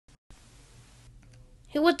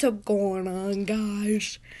Hey, what's up going on,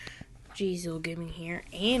 guys? Diesel Gaming here,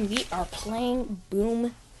 and we are playing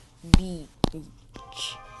Boom Beach.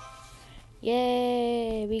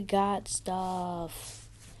 Yay, we got stuff.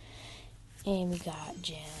 And we got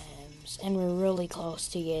gems. And we're really close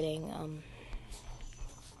to getting,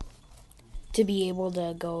 to be able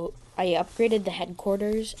to go. I upgraded the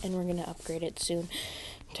headquarters, and we're gonna upgrade it soon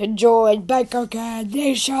to join Biker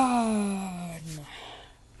Nation.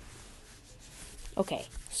 Okay,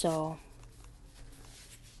 so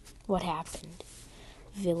what happened?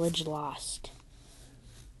 Village lost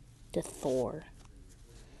to Thor.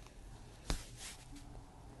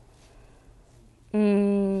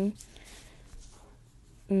 Oh,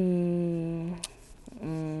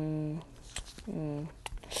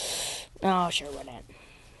 sure, why not?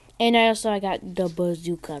 And I got the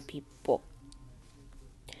bazooka people.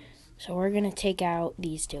 So we're gonna take out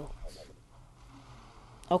these two.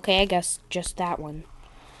 Okay, I guess just that one.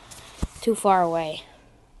 Too far away.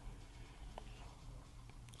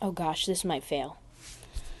 Oh gosh, this might fail.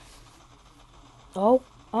 Oh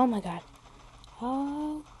my god.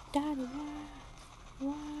 Oh, daddy,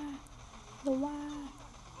 why?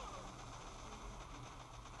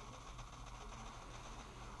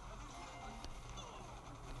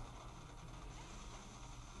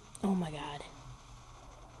 Oh my god.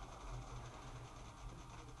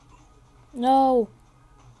 No.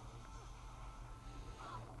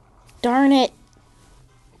 Darn it.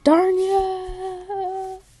 Darn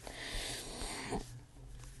ya.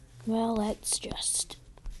 Well, let's just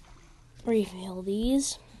refill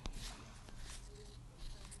these.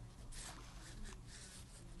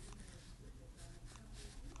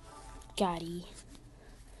 Gotti.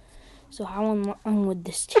 So how long would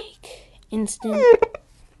this take? Instant.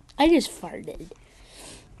 I just farted.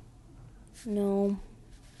 No.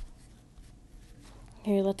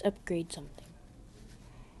 Here, let's upgrade something.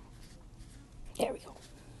 There we go.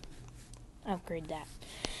 Upgrade that.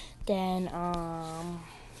 Then,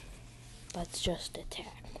 let's just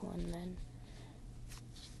attack one then.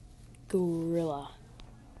 Gorilla.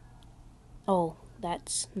 Oh,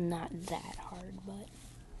 that's not that hard, but.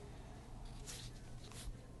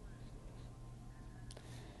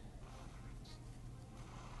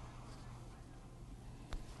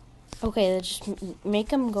 Okay, let's just make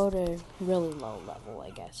them go to really low level, I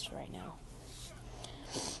guess, right now.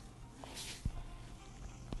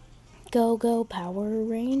 Go, Power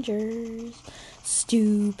Rangers.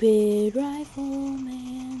 Stupid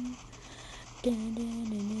Rifleman.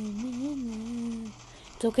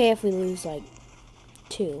 It's okay if we lose, like,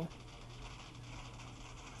 2.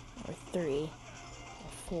 Or 3. Or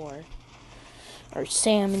 4. Or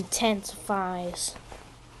Sam intensifies.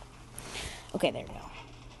 Okay, there we go.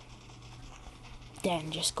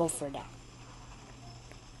 Then just go for that.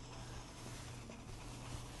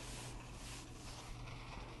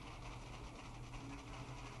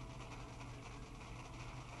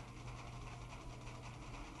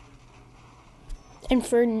 And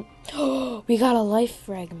for we got a life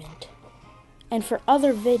fragment. And for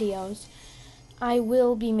other videos, I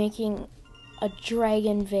will be making a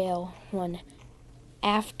Dragon Veil one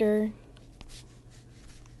after,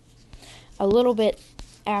 a little bit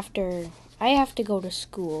after I have to go to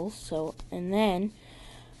school, so then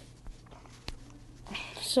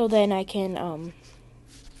I can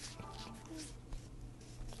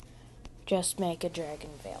just make a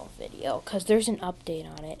Dragon Veil video, cuz there's an update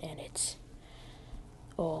on it and it's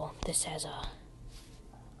this has a,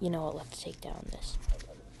 you know what, let's take down this.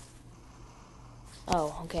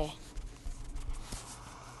 Oh, okay.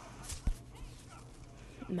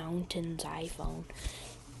 Mountains iPhone.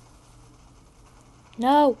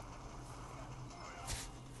 No!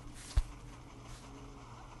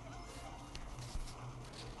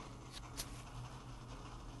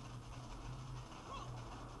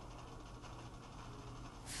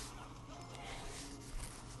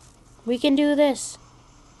 We can do this.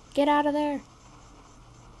 Get out of there.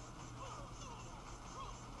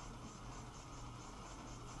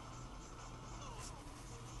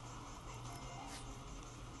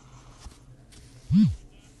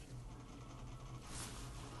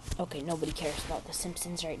 Okay, nobody cares about The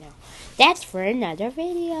Simpsons right now. That's for another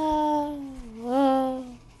video.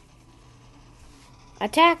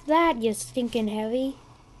 Attack that, you stinking heavy.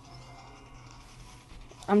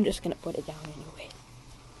 I'm just gonna put it down anyway.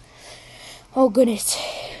 Oh, goodness.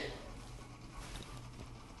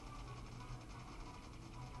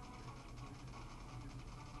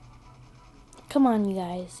 Come on, you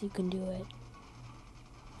guys. You can do it.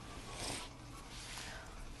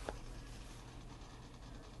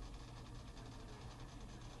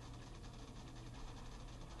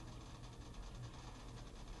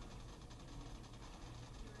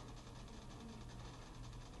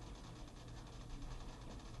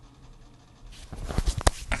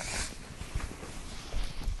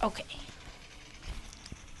 Okay.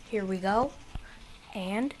 Here we go.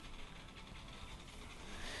 And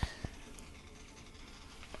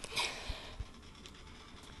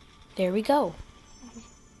there we go.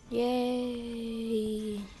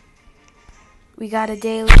 Yay. We got a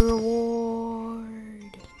daily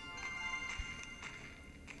reward.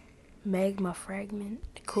 Magma fragment.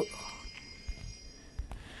 Cool.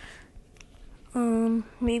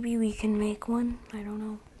 Maybe we can make one. I don't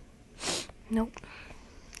know. Nope.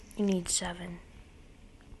 You need 7.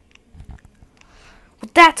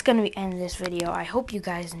 But that's gonna be end of this video. I hope you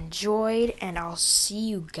guys enjoyed, and I'll see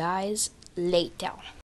you guys later.